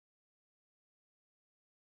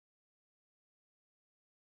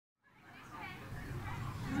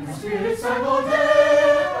spirits sang all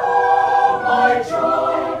day, oh my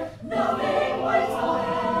joy, nothing my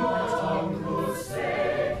tongue could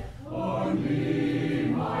say, only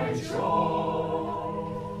my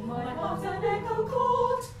joy. My heart an echo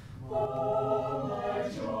caught, oh my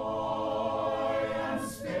joy, and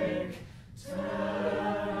spake,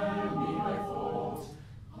 tell me my thought,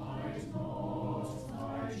 hide not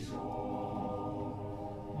thy joy.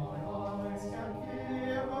 My eyes can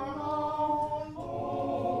hear alone,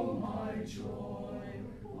 oh my joy,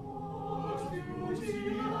 what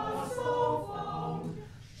beauty hast thou found,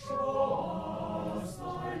 show us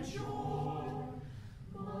thy joy.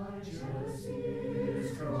 My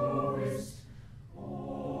jealousies growest,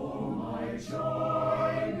 oh my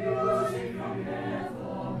joy, music from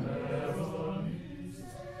heaven, heaven is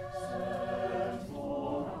sent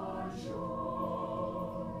for our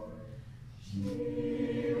joy.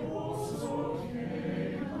 She also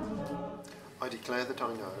came under. I declare that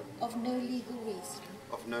I know, of no legal reason,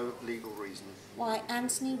 why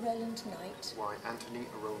Anthony Rowland Knight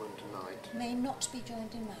may not be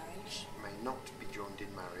joined in marriage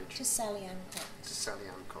to Sally Ann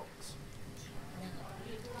Cox. Now,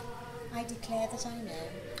 I declare that I know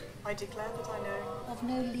of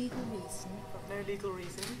no legal reason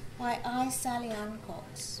why I, Sally Ann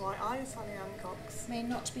Cox, may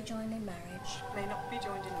not be joined in marriage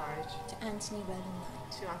to Anthony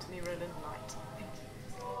Rowland Knight.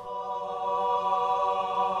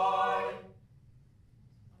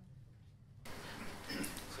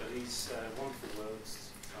 So these wonderful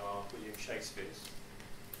words are William Shakespeare's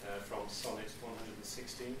from Sonnet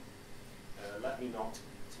 116, Let me not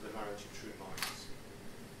to the marriage of true minds.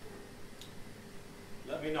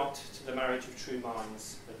 Let me not to the marriage of true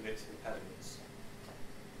minds admit impediments.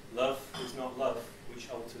 Love is not love which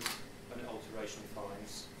alters when alteration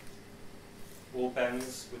finds, or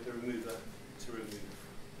bends with the remover to remove.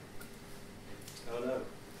 Oh no,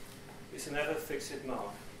 it's an ever fixed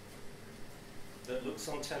mark that looks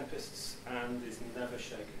on tempests and is never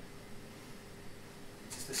shaken.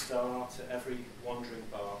 It is the star to every wandering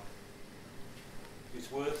bark,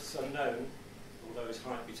 whose worth's unknown, although his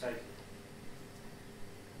height be taken.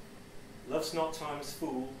 Love's not time's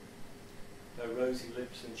fool, though rosy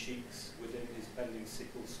lips and cheeks within his bending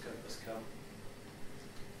sickle's compass come.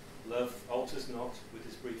 Love alters not with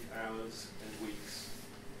his brief hours and weeks,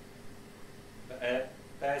 but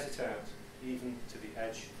bears it out even to the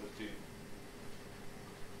edge of doom.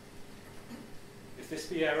 If this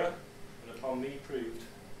be error, and upon me proved,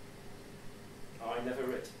 I never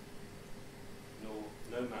writ, nor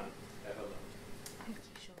no man ever loved. Thank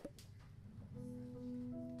you, Sean.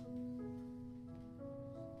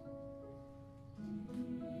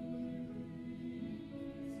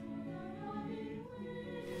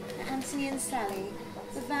 Anthony and Sally,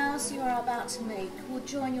 the vows you are about to make will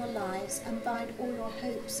join your lives and bind all your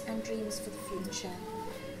hopes and dreams for the future.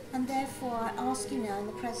 And therefore I ask you now in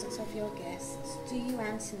the presence of your guests, do you,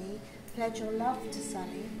 Anthony, pledge your love to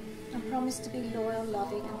Sally and promise to be loyal,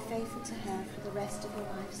 loving and faithful to her for the rest of your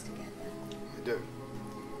lives together? I do.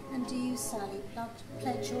 And do you, Sally,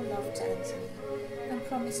 pledge your love to Anthony and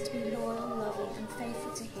promise to be loyal, loving and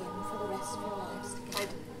faithful to him for the rest of your lives together? I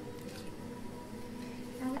do.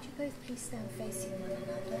 Now would you both please stand facing one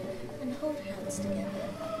another and hold hands together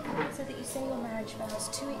so that you say your marriage vows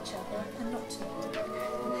to each other and not to me.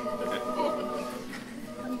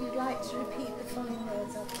 And you'd like to repeat the following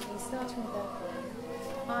words after me, starting with that one.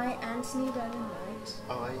 I, Anthony Rowland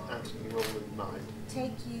Knight,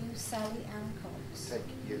 take you, Sally Ann Cox, to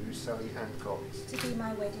be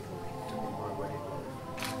my wedded wife.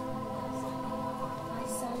 I,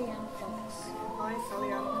 Sally Ann Cox,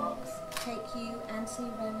 take you, Anthony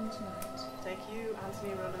Rowland Knight,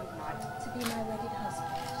 to be my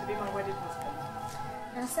wedded husband.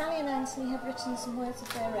 Now, Sally and Anthony have written some words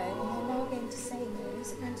of their own, and they're now going to say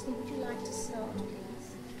those. Anthony, would you like to start,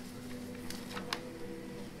 please?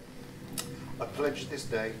 I pledge this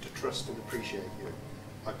day to trust and appreciate you.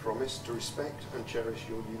 I promise to respect and cherish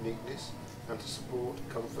your uniqueness and to support,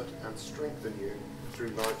 comfort and strengthen you through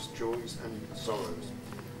life's joys and sorrows.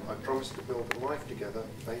 I promise to build a life together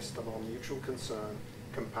based on our mutual concern,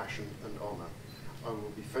 compassion and honour. I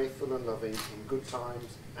will be faithful and loving in good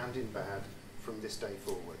times and in bad from this day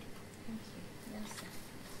forward. Thank you. Nelson.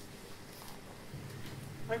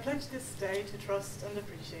 I pledge this day to trust and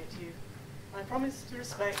appreciate you. I promise to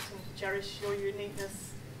respect and cherish your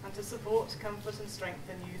uniqueness and to support, comfort and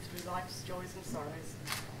strengthen you through life's joys and sorrows.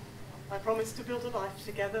 I promise to build a life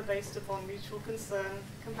together based upon mutual concern,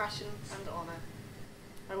 compassion and honour.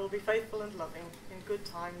 I will be faithful and loving in good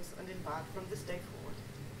times and in bad from this day forward.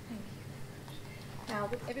 Thank you. Now,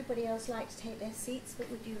 would everybody else like to take their seats, but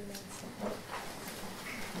would you remain standing?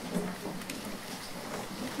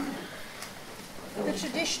 The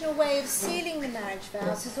traditional way of sealing the marriage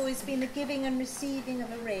vows has always been the giving and receiving of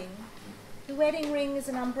a ring. The wedding ring is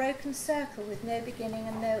an unbroken circle with no beginning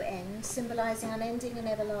and no end, symbolising unending and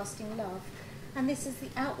everlasting love, and this is the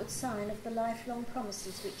outward sign of the lifelong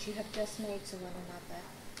promises which you have just made to one another.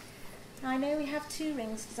 Now, I know we have 2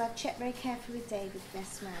 rings because I've checked very carefully with David,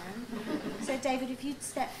 best man. So David, if you'd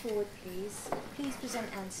step forward, please. Please present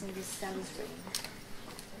Anthony with Sally's ring.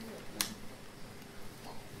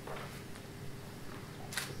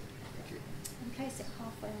 And place it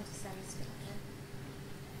halfway onto Sally's finger.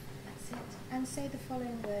 That's it. And say the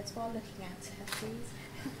following words while looking at her, please.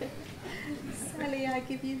 Sally, I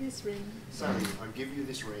give you this ring. Sally, I give you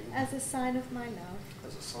this ring. As a sign of my love.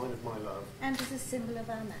 As a sign of my love. And as a symbol of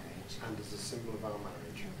our marriage. And as a symbol of our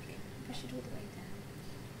marriage. Okay. Push it all the way down.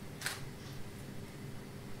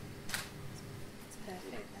 That's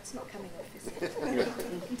perfect. That's not coming off, is it?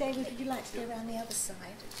 And David, would you like to go around the other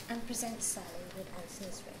side and present Sally with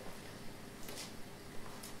Anthony's ring?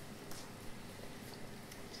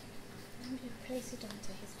 And you place it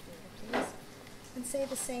onto his finger, please. And say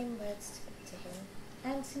the same words to him.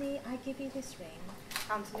 Anthony, I give you this ring.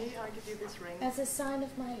 Anthony, I give you this ring. As a sign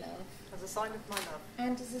of my love. As a sign of my love.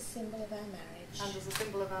 And as a symbol of our marriage. And as a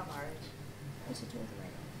symbol of our marriage. Put it all the way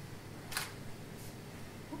on.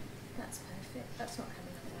 That's perfect. That's not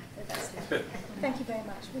coming up either. That's lovely. Thank you very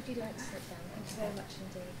much. Would you like to sit down? Thank you very much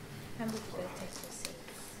indeed. And would you both take your seats?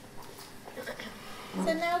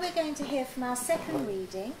 So now we're going to hear from our second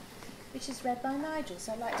reading, which is read by Nigel.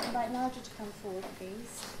 So I'd like to invite Nigel to come forward,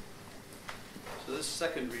 please. So this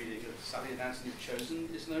second reading of Sally and Anthony have chosen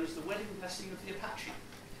is known as the Wedding Blessing of the Apache.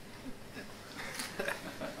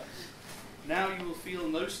 Now you will feel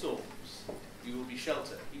no storms, you will be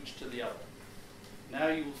shelter each to the other. Now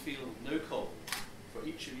you will feel no cold, for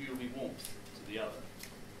each of you will be warmth to the other.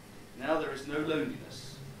 Now there is no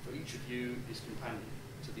loneliness, for each of you is companion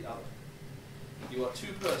to the other. You are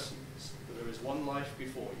 2 persons, but there is one life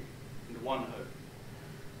before you, and one hope.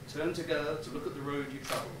 Turn together to look at the road you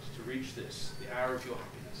travelled to reach this, the hour of your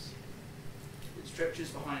happiness. It stretches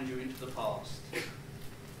behind you into the past.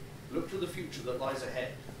 Look to the future that lies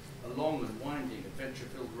ahead, a long and winding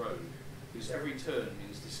adventure-filled road whose every turn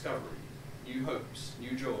means discovery, new hopes,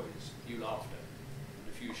 new joys, new laughter,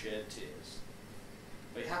 and a few shared tears.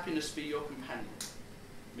 May happiness be your companion.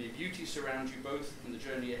 May beauty surround you both in the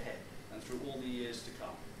journey ahead and through all the years to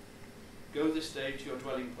come. Go this day to your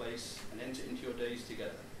dwelling place and enter into your days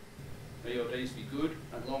together. May your days be good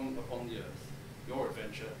and long upon the earth. Your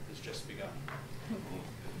adventure has just begun.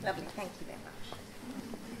 Lovely, thank you very much.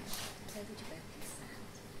 So would you both please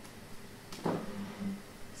stand?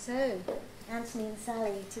 So, Anthony and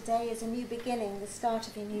Sally, today is a new beginning, the start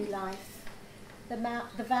of a new life.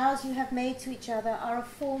 The vows you have made to each other are a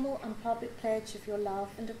formal and public pledge of your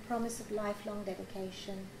love and a promise of lifelong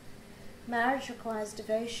dedication. Marriage requires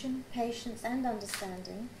devotion, patience and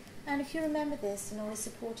understanding, and if you remember this and always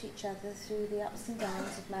support each other through the ups and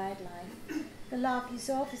downs of married life, the love you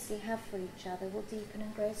so obviously have for each other will deepen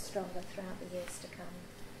and grow stronger throughout the years to come.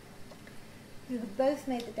 You have both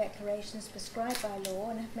made the declarations prescribed by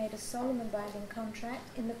law and have made a solemn and binding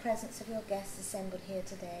contract in the presence of your guests assembled here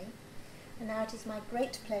today. And now it is my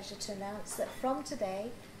great pleasure to announce that from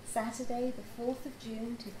today, Saturday, the 4th of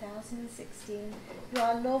June 2016, you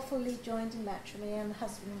are lawfully joined in matrimony and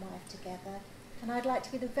husband and wife together. And I'd like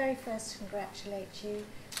to be the very first to congratulate you.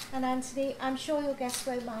 And Anthony, I'm sure your guests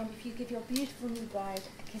won't mind if you give your beautiful new bride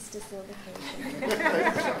a kiss to seal the occasion.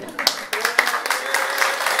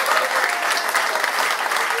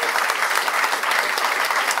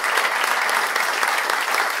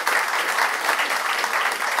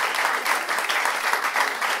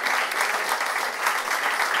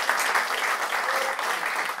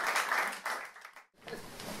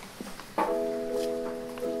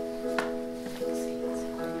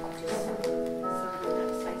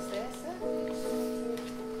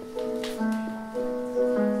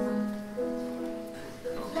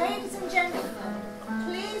 Ladies and gentlemen,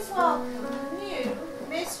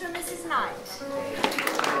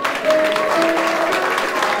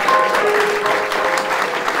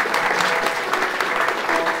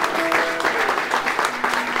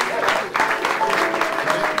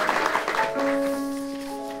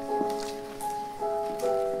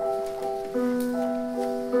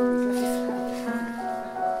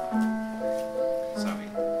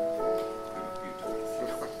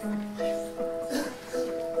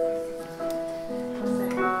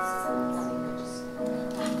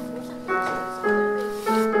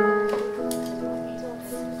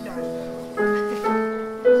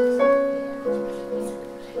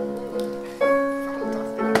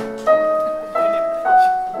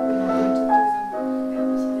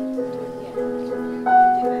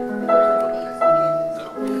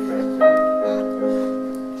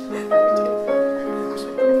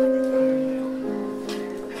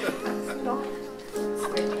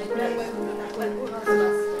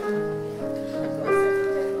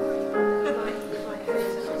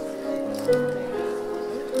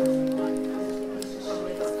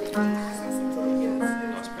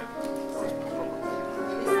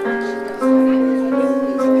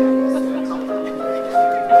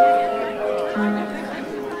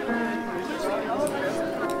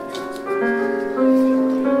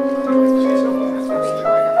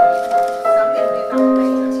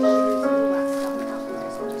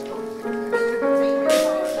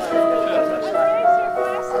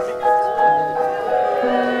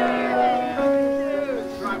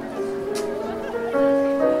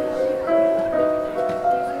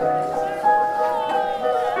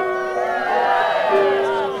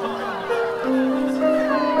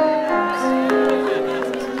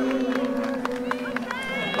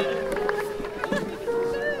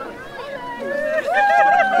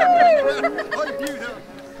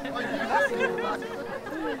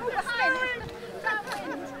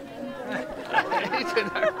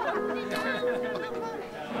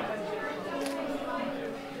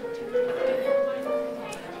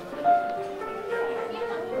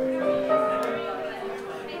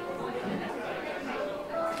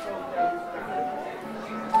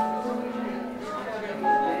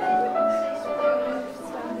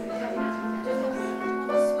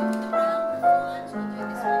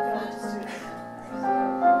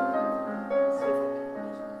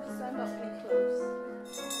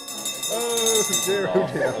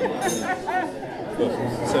 So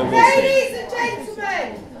we'll see. Ladies and gentlemen,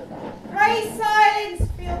 raise silence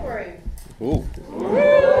for your groom. Ooh.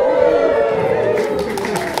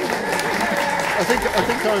 I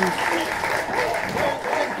think I'm.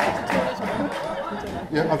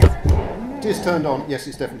 Yeah, it is turned on. Yes,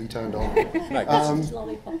 it's definitely turned on.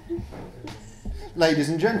 Ladies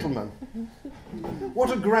and gentlemen,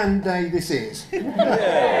 what a grand day this is. Thank you.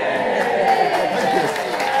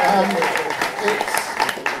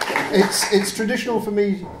 It's traditional for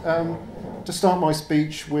me to start my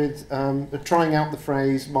speech with trying out the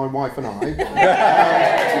phrase "my wife and I."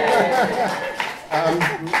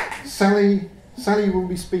 Sally will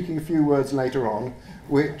be speaking a few words later on,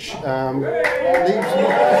 which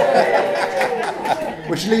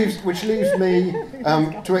leaves me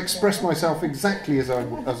to express myself exactly as I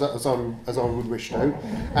would wish to.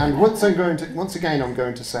 And once again I'm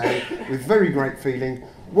going to say, with very great feeling,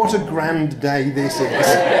 what a grand day this is.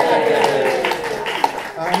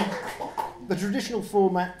 The traditional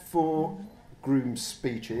format for groom's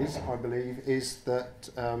speeches, I believe, is that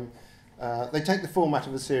they take the format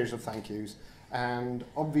of a series of thank yous. And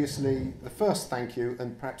obviously the first thank you,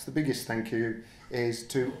 and perhaps the biggest thank you, is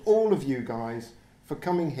to all of you guys for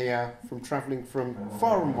coming here, from travelling from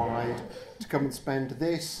far and wide to come and spend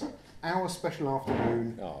our special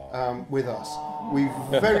afternoon with us. We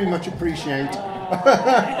very much appreciate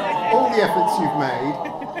all the efforts you've made,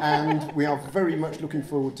 and we are very much looking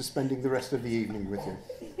forward to spending the rest of the evening with you.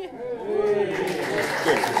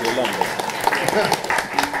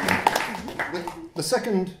 The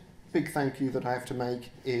second big thank you that I have to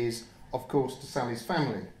make is, of course, to Sally's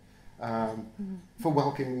family for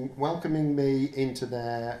welcoming me into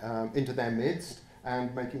their midst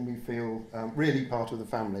and making me feel really part of the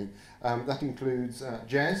family. That includes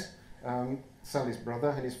Jez, Sally's brother,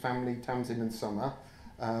 and his family, Tamsin and Summer,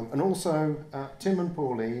 and also Tim and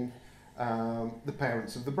Pauline, the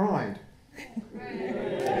parents of the bride.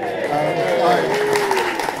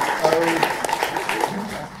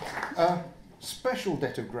 Special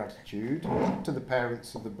debt of gratitude to the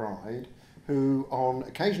parents of the bride, who on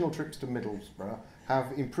occasional trips to Middlesbrough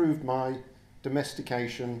have improved my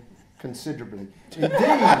domestication considerably. Indeed,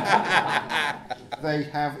 they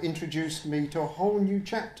have introduced me to a whole new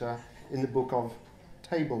chapter in the book of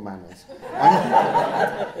table manners.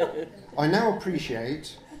 I now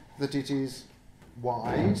appreciate that it is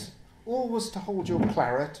wise always to hold your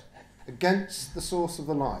claret against the source of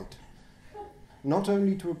the light, not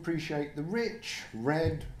only to appreciate the rich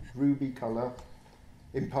red ruby colour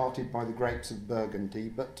imparted by the grapes of Burgundy,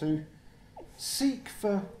 but to seek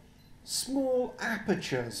for small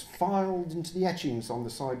apertures filed into the etchings on the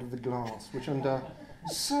side of the glass, which under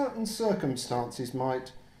certain circumstances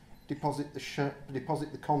might deposit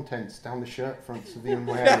the contents down the shirt fronts of the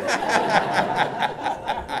unwary.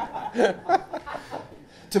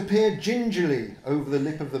 To peer gingerly over the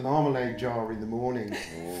lip of the marmalade jar in the morning,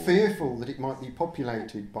 fearful that it might be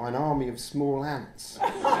populated by an army of small ants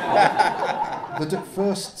that at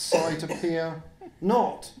first sight appear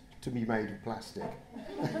not to be made of plastic,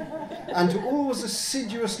 and to always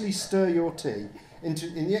assiduously stir your tea in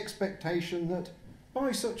the expectation that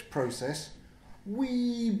by such process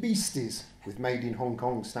wee beasties with "Made in Hong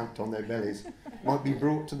Kong" stamped on their bellies might be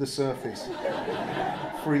brought to the surface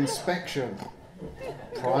for inspection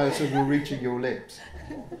prior to them reaching your lips.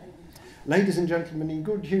 Ladies and gentlemen, in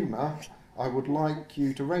good humour, I would like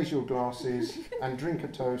you to raise your glasses and drink a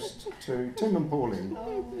toast to Tim and Pauline.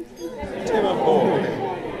 Tim and Pauline.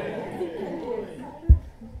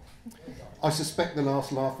 I suspect the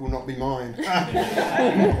last laugh will not be mine.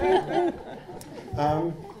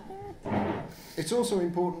 It's also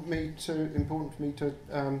important for me to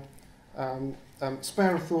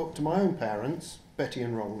spare a thought to my own parents, Betty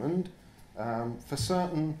and Roland. For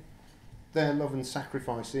certain, their love and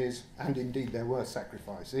sacrifices, and indeed there were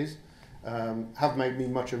sacrifices, have made me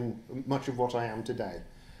much of what I am today.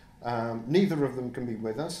 Neither of them can be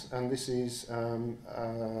with us, and this is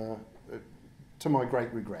to my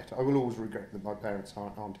great regret. I will always regret that my parents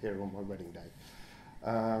aren't here on my wedding day.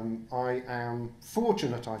 I am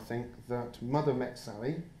fortunate, I think, that Mother met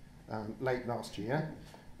Sally late last year,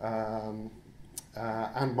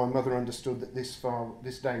 and my mother understood that this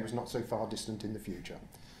day was not so far distant in the future.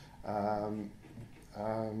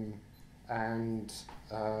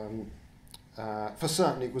 For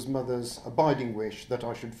certain, it was Mother's abiding wish that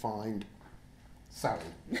I should find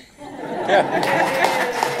Sally.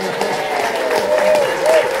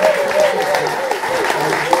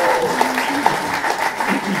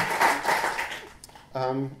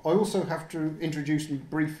 I also have to introduce you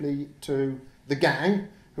briefly to the gang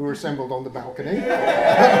who were assembled on the balcony.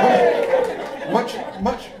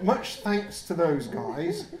 much thanks to those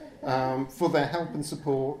guys for their help and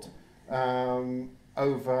support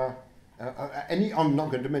over any. I'm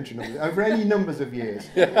not going to mention them, over any numbers of years.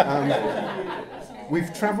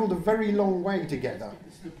 We've travelled a very long way together.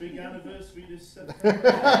 It's the big anniversary this September.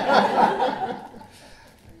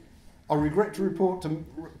 I regret to report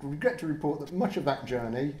that much of that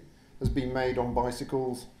journey has been made on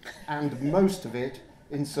bicycles, and most of it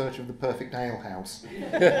in search of the perfect alehouse.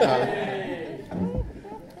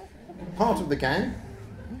 Part of the gang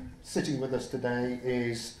sitting with us today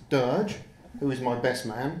is Dirge, who is my best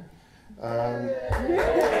man,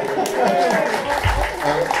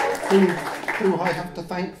 who I have to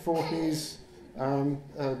thank for his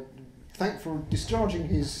discharging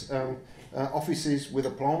his offices with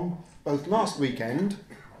aplomb, both last weekend,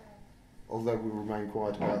 although we remain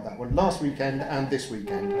quiet about that one, last weekend and this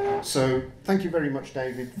weekend. So thank you very much,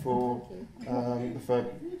 David, for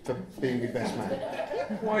being your best man.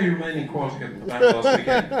 Why are you remaining quiet again about last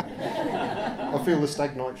weekend? I feel the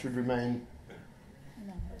stag night should remain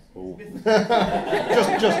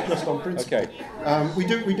just on principle. Okay. We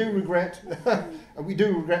do regret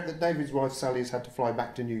that David's wife Sally has had to fly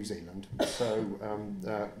back to New Zealand. So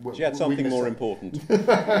she had something more important.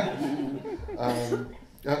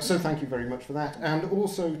 So thank you very much for that, and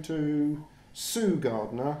also to Sue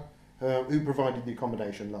Gardner, who provided the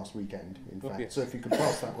accommodation last weekend. In fact, yes. So if you could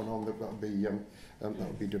pass that one on, that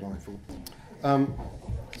would be delightful.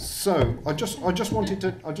 So I just wanted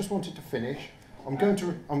to finish. I'm going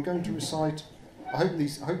to recite. I hope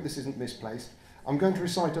this isn't misplaced. I'm going to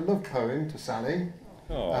recite a love poem to Sally.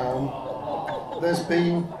 There's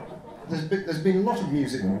been a lot of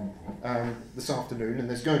music this afternoon, and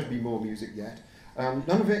there's going to be more music yet.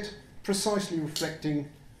 None of it precisely reflecting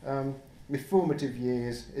my formative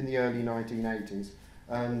years in the early 1980s,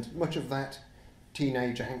 and much of that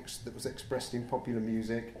teenage angst that was expressed in popular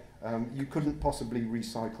music you couldn't possibly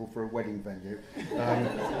recycle for a wedding venue.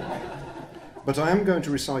 But I am going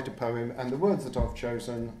to recite a poem, and the words that I've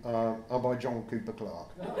chosen are by John Cooper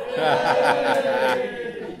Clarke.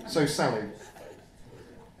 So, Sally.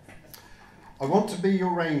 I want to be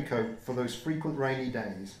your raincoat for those frequent rainy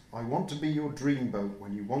days. I want to be your dreamboat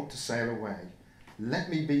when you want to sail away. Let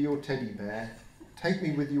me be your teddy bear. Take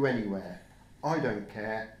me with you anywhere. I don't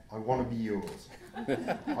care. I want to be yours.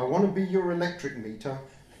 I want to be your electric meter.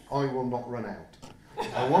 I will not run out.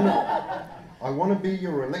 I want to be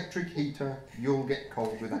your electric heater. You'll get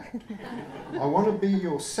cold without. I want to be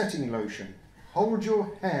your setting lotion. Hold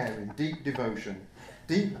your hair in deep devotion.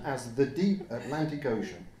 Deep as the deep Atlantic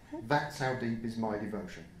Ocean. That's how deep is my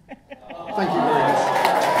devotion. Thank you very much.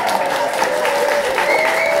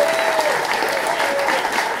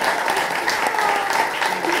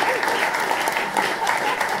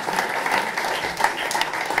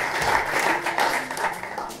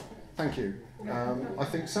 Thank you. I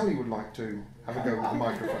think Sally would like to have a go with the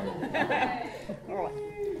microphone. All right.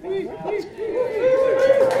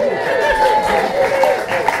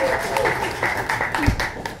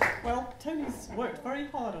 Well, Tony's worked very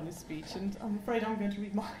hard on his speech, and I'm afraid I'm going to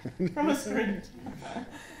read mine from a script.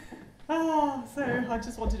 So I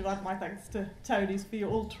just wanted to add my thanks to Tony's for you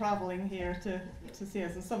all travelling here to see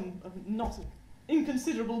us, and some of not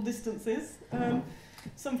inconsiderable distances,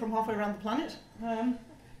 some from halfway around the planet.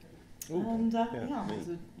 There's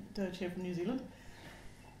a dirge here from New Zealand.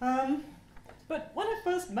 But when I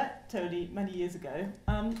first met Tony many years ago,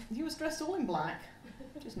 he was dressed all in black,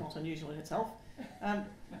 which is not unusual in itself,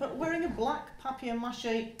 but wearing a black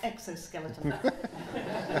papier-mâché exoskeleton,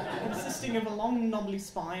 consisting of a long knobbly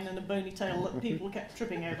spine and a bony tail that people kept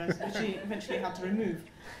tripping over, which he eventually had to remove.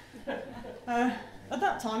 At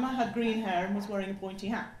that time I had green hair and was wearing a pointy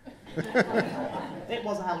hat. It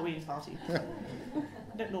was a Halloween party.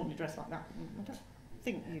 I don't normally dress like that. I don't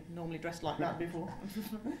think you'd normally dressed like that before.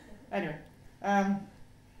 Anyway,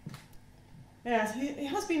 yes, he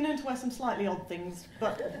has been known to wear some slightly odd things,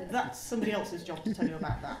 but that's somebody else's job to tell you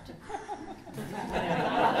about that.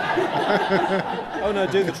 Oh no,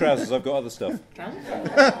 do the trousers, I've got other stuff.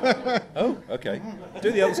 Trousers? Oh, okay.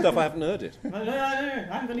 Do the other stuff, I haven't heard it. No, I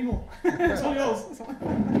haven't got any more. It's all yours.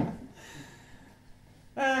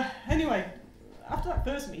 Anyway, after that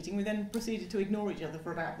first meeting, we then proceeded to ignore each other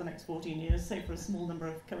for about the next 14 years, save for a small number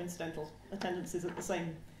of coincidental attendances at the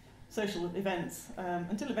same social events,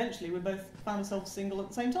 until eventually we both found ourselves single at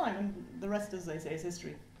the same time, and the rest, as they say, is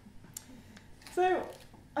history. So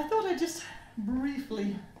I thought I'd just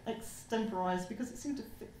briefly extemporise, because it seemed to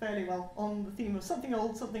fit fairly well on the theme of something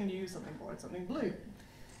old, something new, something borrowed, something blue.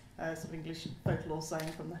 Some English folklore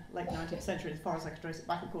saying from the late 19th century, as far as I could trace it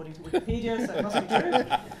back according to Wikipedia, so it must be true.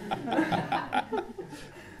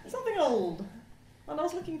 Something old, When I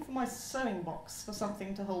was looking for my sewing box for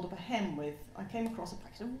something to hold up a hem with, I came across a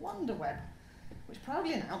packet of Wonder Web, which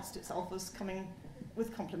proudly announced itself as coming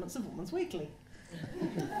with compliments of Woman's Weekly.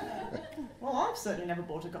 Well, I've certainly never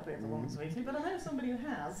bought a copy of the Woman's Weekly, but I know somebody who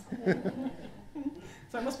has.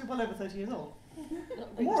 So it must be well over 30 years old.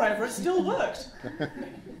 Moreover, it still worked.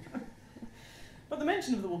 But the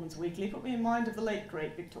mention of the Woman's Weekly put me in mind of the late,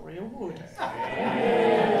 great Victoria Wood.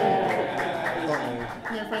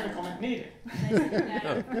 No further comment needed.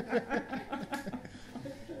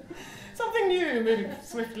 Something new, moving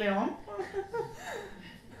swiftly on.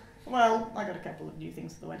 Well, I got a couple of new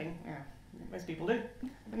things for the wedding. Yeah, most people do.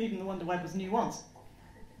 And even the Wonder Web was new once.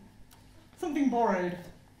 Something borrowed.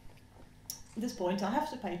 At this point, I have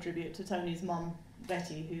to pay tribute to Tony's mum,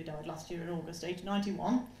 Betty, who died last year in August, aged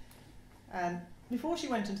 91. Before she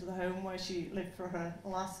went into the home where she lived for her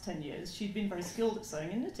last 10 years, she'd been very skilled at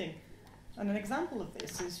sewing and knitting. And an example of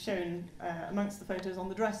this is shown amongst the photos on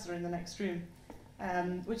the dresser in the next room,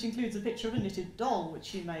 which includes a picture of a knitted doll which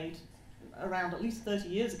she made around at least 30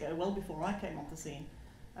 years ago, well before I came on the scene,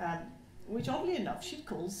 which oddly enough she'd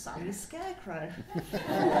called Sally Scarecrow.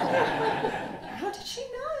 How did she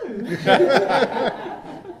know?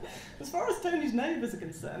 As far as Tony's neighbours are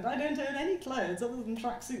concerned, I don't own any clothes other than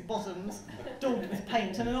tracksuit bottoms, daubed with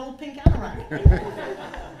paint and an old pink anorak.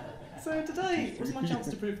 So today was my chance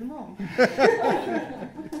to prove them wrong.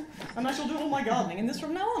 And I shall do all my gardening in this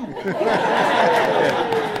from now on.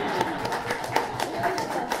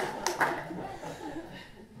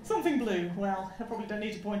 Something blue. Well, I probably don't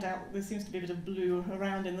need to point out that there seems to be a bit of blue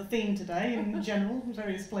around in the theme today, in general, in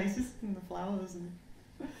various places, in the flowers and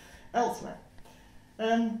elsewhere.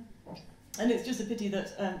 And it's just a pity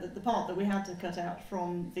that the part that we had to cut out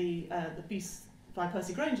from the piece by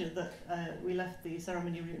Percy Granger that we left the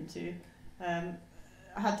ceremony room to, I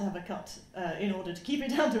had to have a cut in order to keep it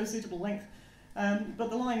down to a suitable length. But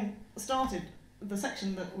the line started, the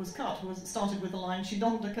section that was cut started with the line, "She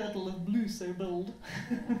donned a kirtle of blue so bold."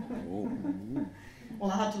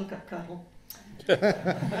 Well, I had to look up kirtle. So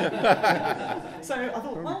I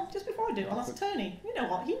thought, well, just before I do, I'll ask Tony. You know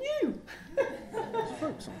what? He knew.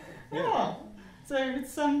 Yeah. So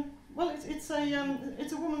it's well, it's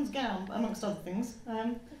a woman's gown amongst other things,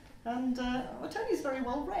 and well, Tony's very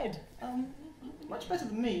well read, much better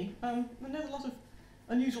than me. I know a lot of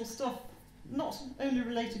unusual stuff, not only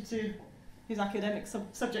related to his academic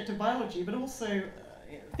subject of biology, but also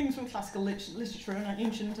things from classical literature and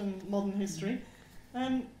ancient and modern history.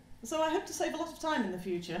 So I hope to save a lot of time in the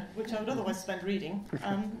future, which I would otherwise spend reading,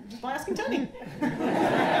 just by asking Tony.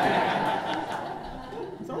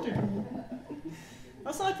 Told you.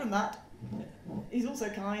 Aside from that, he's also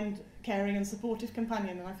kind, caring and supportive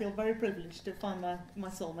companion, and I feel very privileged to find my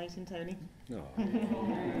soulmate in Tony. Oh.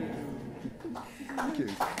 Thank you.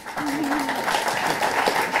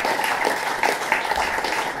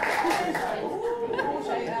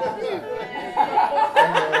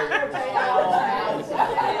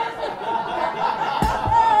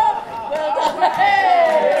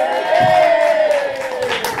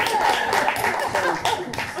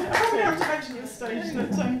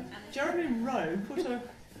 Jeremy Rowe put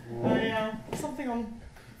something on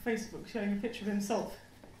Facebook showing a picture of himself,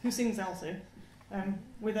 who sings alto,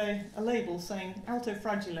 with a label saying Alto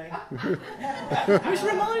Fragile, which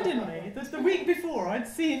reminded me that the week before I'd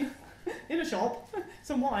seen in a shop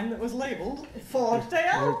some wine that was labelled Forte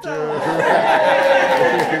Alto.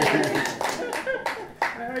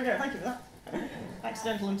 There we go, thank you for that.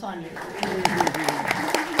 Accidental and timely.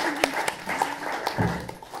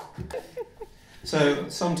 So,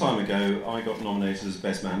 some time ago, I got nominated as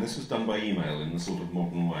Best Man. This was done by email in the sort of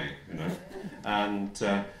modern way, you know. And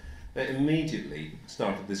it immediately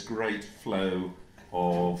started this great flow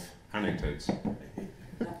of anecdotes.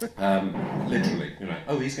 Literally, you know,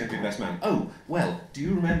 oh, he's going to be Best Man. Oh, well, do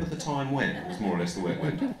you remember the time when? Was more or less the way it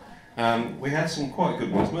went. We had some quite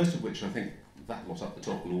good ones, most of which I think that lot up the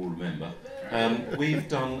top will all remember. We've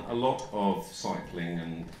done a lot of cycling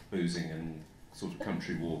and boozing and sort of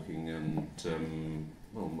country walking and,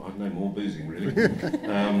 well, I don't know, more boozing really,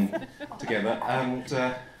 together. And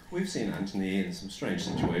we've seen Anthony in some strange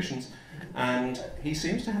situations, and he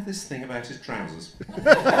seems to have this thing about his trousers.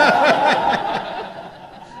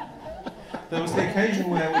 There was the occasion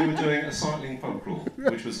where we were doing a cycling pub crawl,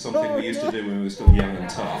 which was something we used to do when we were still young and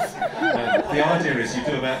tough. The idea is you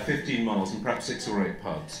do about 15 miles and perhaps 6 or 8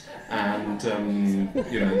 pubs, and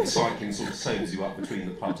you know, the cycling sort of saves you up between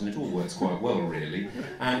the pubs, and it all works quite well, really.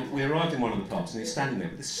 And we arrived in one of the pubs, and he's standing there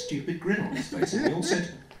with this stupid grin on his face, and we all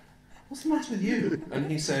said, "What's the matter with you?"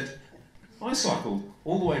 And he said, "I cycled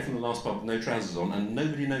all the way from the last pub with no trousers on, and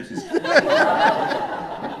nobody noticed."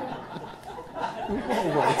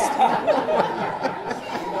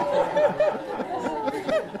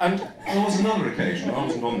 And there was another occasion, I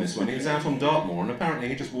wasn't on this one, he was out on Dartmoor and apparently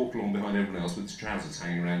he just walked along behind everyone else with his trousers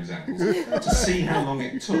hanging around his ankles to see how long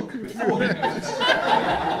it took before he noticed.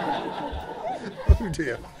 Oh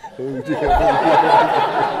dear. Oh dear.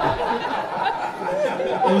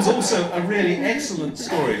 There was also a really excellent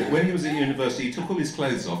story that when he was at university he took all his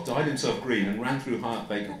clothes off, dyed himself green and ran through Hyatt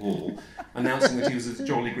Baker Hall announcing that he was a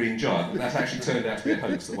jolly green giant, but that actually turned out to be a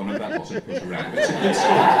hoax that one of that lot had put around. It's a good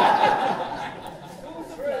story.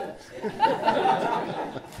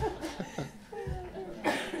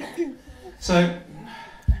 So,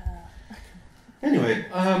 anyway,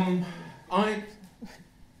 I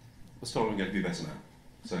was told I'm going to be best man.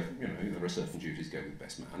 So, you know, there are certain duties go with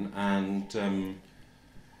best man, and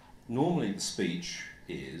normally the speech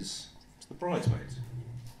is to the bridesmaids.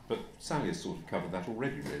 But Sally has sort of covered that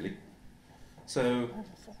already, really. So,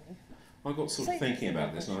 I got sort of thinking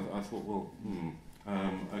about this, and I thought, well,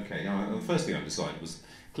 okay. The first thing I decided was,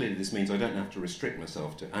 clearly this means I don't have to restrict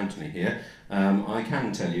myself to Anthony here. I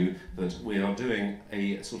can tell you that we are doing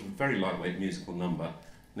a sort of very lightweight musical number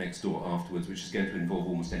next door afterwards, which is going to involve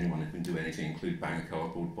almost anyone who can do anything, include bang a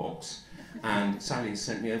cardboard box. And Sally has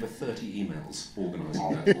sent me over 30 emails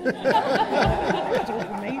organising that.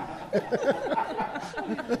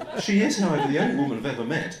 She is, however, the only woman I've ever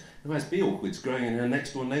met who has bee orchids growing in her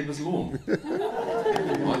next door neighbour's lawn.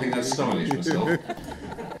 Well, I think that's stylish myself.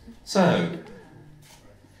 So,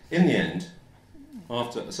 in the end,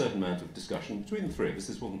 after a certain amount of discussion between the three of us,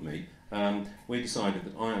 this wasn't me, we decided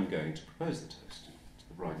that I am going to propose the toast to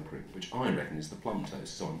the bride and groom, which I reckon is the plum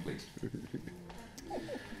toast, so I'm pleased.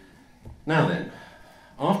 Now then,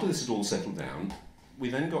 after this had all settled down,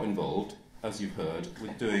 we then got involved, as you've heard,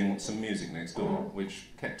 with doing some music next door,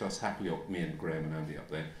 which kept us happily, me and Graham and Andy up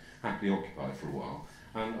there, happily occupied for a while.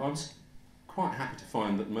 And I was quite happy to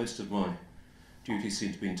find that most of my duties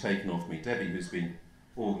seemed to have been taken off me. Debbie, who's been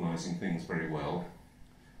organising things very well,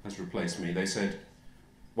 has replaced me. They said,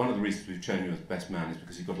 one of the reasons we've chosen you as best man is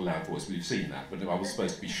because you've got a loud voice. Well, you've seen that, but I was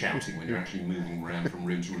supposed to be shouting when you're actually moving around from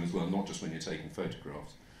room to room as well, not just when you're taking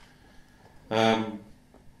photographs. And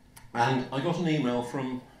I got an email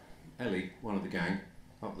from Ellie, one of the gang,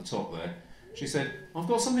 up the top there. She said, I've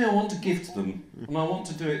got something I want to give to them, and I want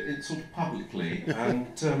to do it sort of publicly,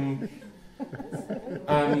 and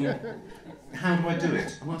how do I do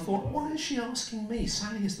it? And I thought, why is she asking me?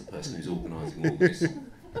 Sally is the person who's organising all this.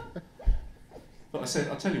 But I said,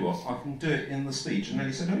 I'll tell you what, I can do it in the speech. And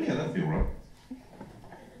Ellie said, oh yeah, that'll be all right.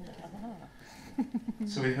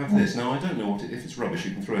 So we have this. Now, I don't know what if it's rubbish,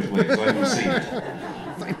 you can throw it away, because I haven't seen it.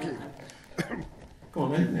 Thank you. Go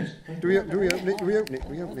on, open it. Do we open it? Do we open it?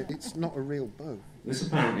 We open it. It's not a real bow. This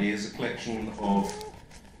apparently is a collection of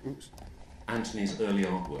Anthony's early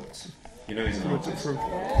artworks. You know he's an artist.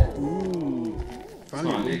 Ooh,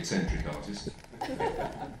 Slightly eccentric artist.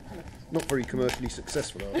 Not very commercially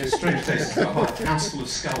successful artist. It's strange taste. He's got a house full of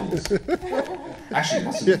skulls.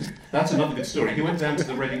 Actually, that's another good story. He went down to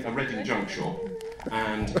a Reading junk shop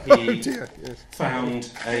and he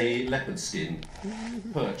found a leopard skin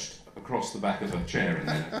perched across the back of a chair in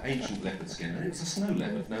there. Ancient leopard skin, and it was a snow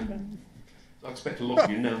leopard. Now, I expect a lot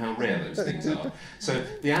of you know how rare those things are. So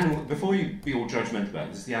the animal, before you be all judgmental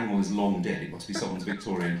about this, the animal is long dead. It must be someone's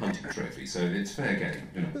Victorian hunting trophy. So it's fair game,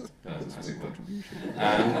 you know, as it were.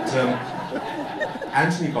 And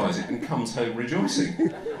Anthony buys it and comes home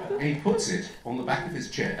rejoicing. And he puts it on the back of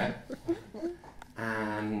his chair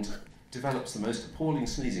and develops the most appalling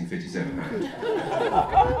sneezing fit he's ever had.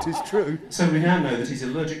 It is true. So we now know that he's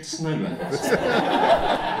allergic to snow leopards.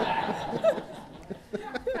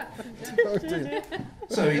 Oh dear.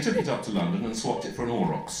 So he took it up to London and swapped it for an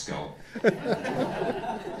aurochs skull.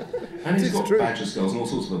 And he's got badger skulls and all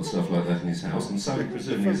sorts of other stuff like that in his house, and Sally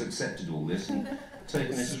presumably has accepted all this and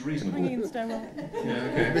taken it as reasonable. Yeah,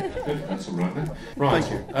 okay, good, that's all right then. Right,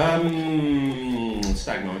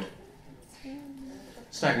 Stag Night.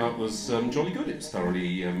 Stag Night was jolly good. It was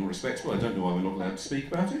thoroughly respectable. I don't know why we're not allowed to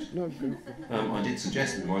speak about it. No, good. I did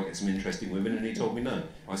suggest that we might get some interesting women, and he told me no.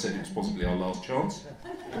 I said it was possibly our last chance,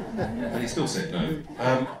 and he still said no.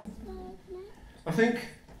 I think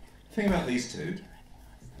the thing about these two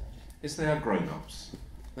is they are grown-ups.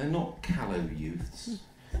 They're not callow youths.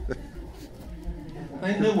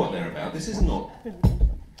 They know what they're about. This is not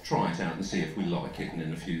try it out and see if we like it, and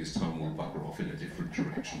in a few years' time we'll bugger off in a different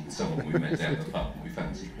direction with someone we met down the pub and we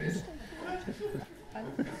fancied a bit.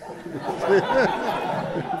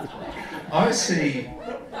 I see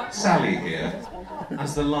Sally here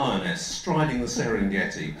as the lioness striding the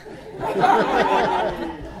Serengeti,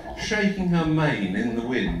 shaking her mane in the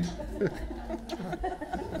wind,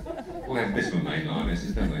 Well, they have a bit of a main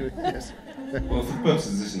lionesses, don't they? Yes. Well, for the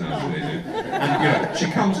purposes of this analogy, they do. And, you know,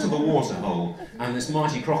 she comes to the waterhole, and this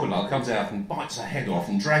mighty crocodile comes out and bites her head off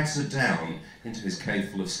and drags her down into his cave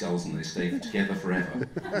full of skulls, and they stay together forever.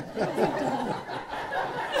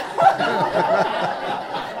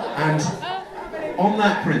 And on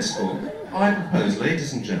that principle, I propose,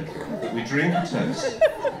 ladies and gentlemen, that we drink a toast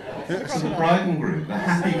to the bride and groom, the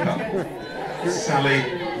happy couple, Sally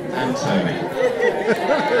and Tony.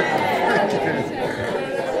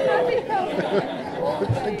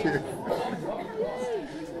 Thank you.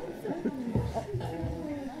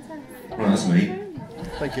 Right, that's me.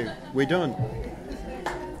 Thank you. We're done. Do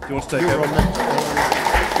you want to take You're over? on next.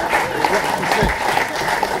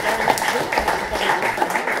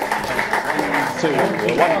 Two.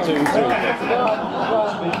 1, 2,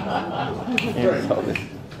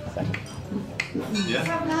 3.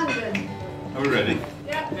 Yeah? Are we ready?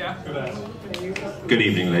 Yeah. Good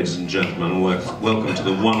evening, ladies and gentlemen, and welcome to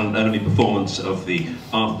the one and only performance of the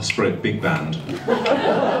After Stroke Big Band,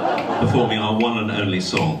 performing our one and only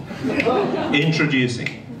song.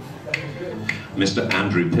 Introducing Mr.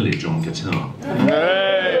 Andrew Pillage on guitar. I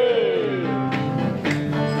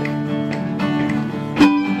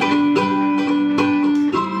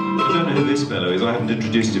don't know who this fellow is, I haven't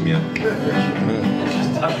introduced him yet.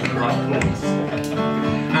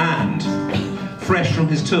 And fresh from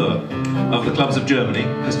his tour of the clubs of Germany,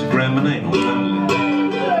 Mr. Graham Manane on mandolin.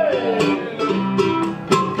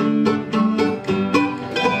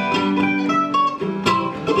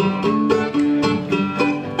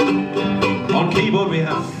 On keyboard we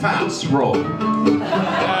have Fats Rob.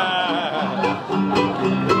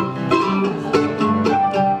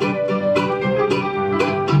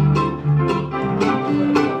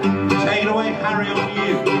 Take it away, Harry, on you.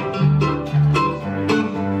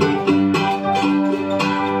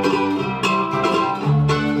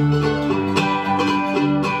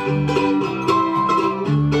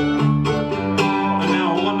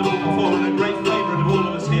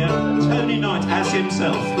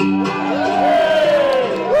 Himself.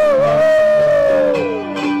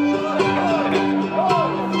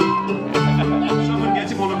 Someone get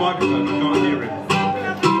him on a microphone, I can't hear him.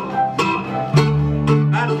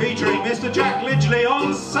 And featuring Mr. Jack Lidgley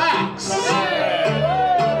on sax.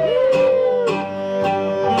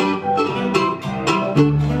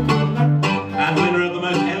 And winner of the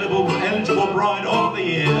most eligible bride of the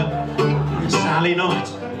year, Sally Knight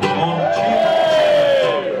on tuba.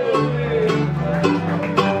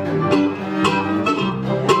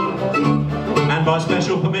 By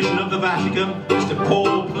special permission of the Vatican, Mr.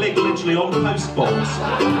 Paul Lidgley on postbox.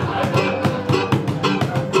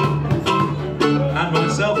 And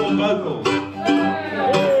myself on vocals.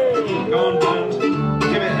 Go on, band.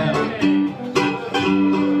 Give it hell.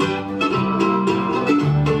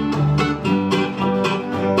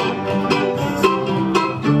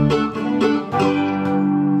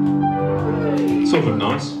 Sort of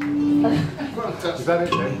nice. Is that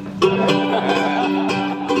it then?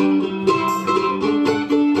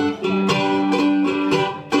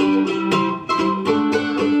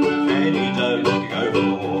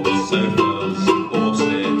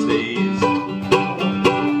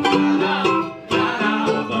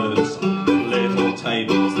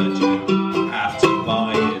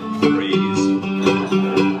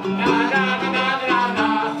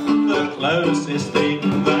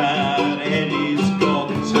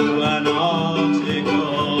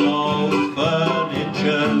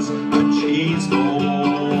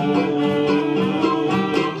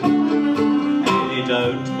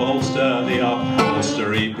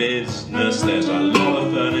 There's a lot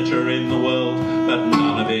of furniture in the world, but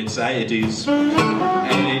none of it's Eddie's.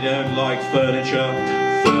 Eddie don't like furniture.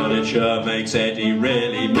 Furniture makes Eddie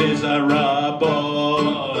really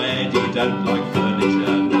miserable. Eddie don't like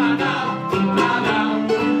furniture. Na na na na.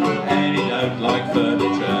 Eddie don't like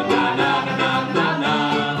furniture. Na na na na na.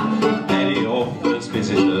 Eddie offers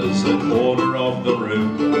visitors a corner of the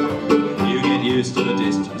room. You get used to the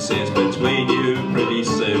distances between you pretty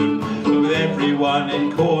soon. But with everyone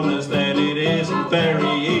in corners, then it isn't very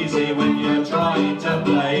easy when you're trying to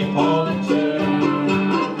play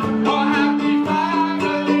pontoon. What happy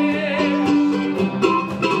families!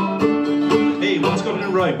 He once got in a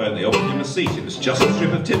rowboat, they offered him a seat. It was just a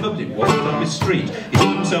strip of timber, but it wasn't up his street. He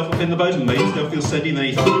put himself up in the boat and made himself feel steady, then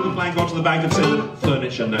he threw the plank onto the bank and said,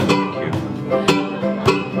 "Furniture, no thank you."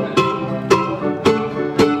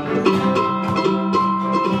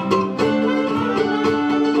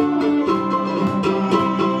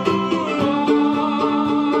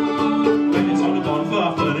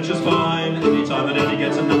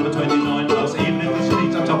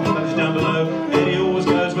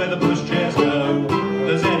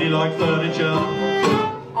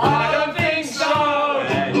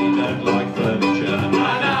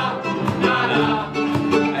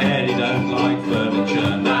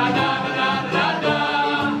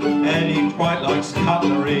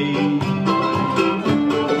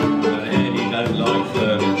 don't like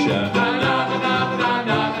furniture. Na na na na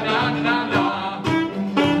na na na na.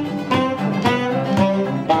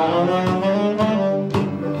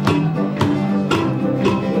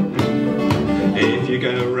 If you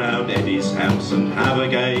go round Eddie's house and have a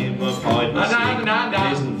game of hide and seek,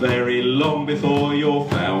 it isn't very long before you're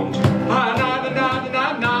found. And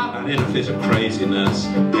in a fit of craziness,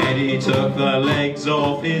 Eddie took the legs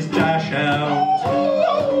off his dash hound.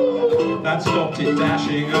 That stopped it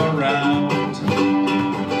dashing around.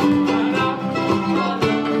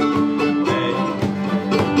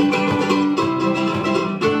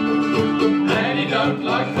 Eddie don't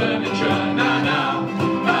like furniture, na na,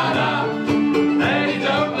 na na. Eddie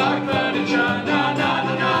don't like furniture, na na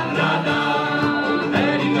na na na na.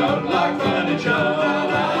 Eddie don't like furniture, na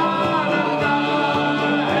na na na.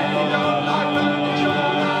 Eddie don't like furniture,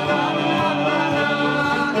 na na na na.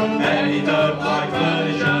 Eddie don't like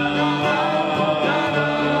furniture, na na na.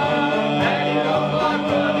 Eddie don't like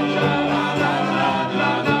furniture, na na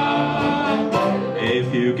na na. If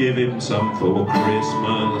you give him some for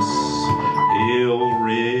Christmas, he'll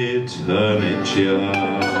return it to you.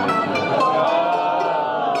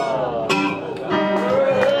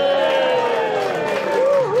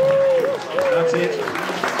 That's it.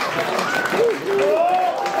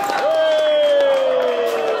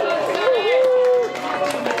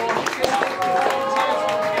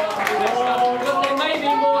 There may be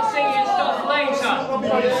more singing stuff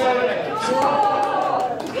later.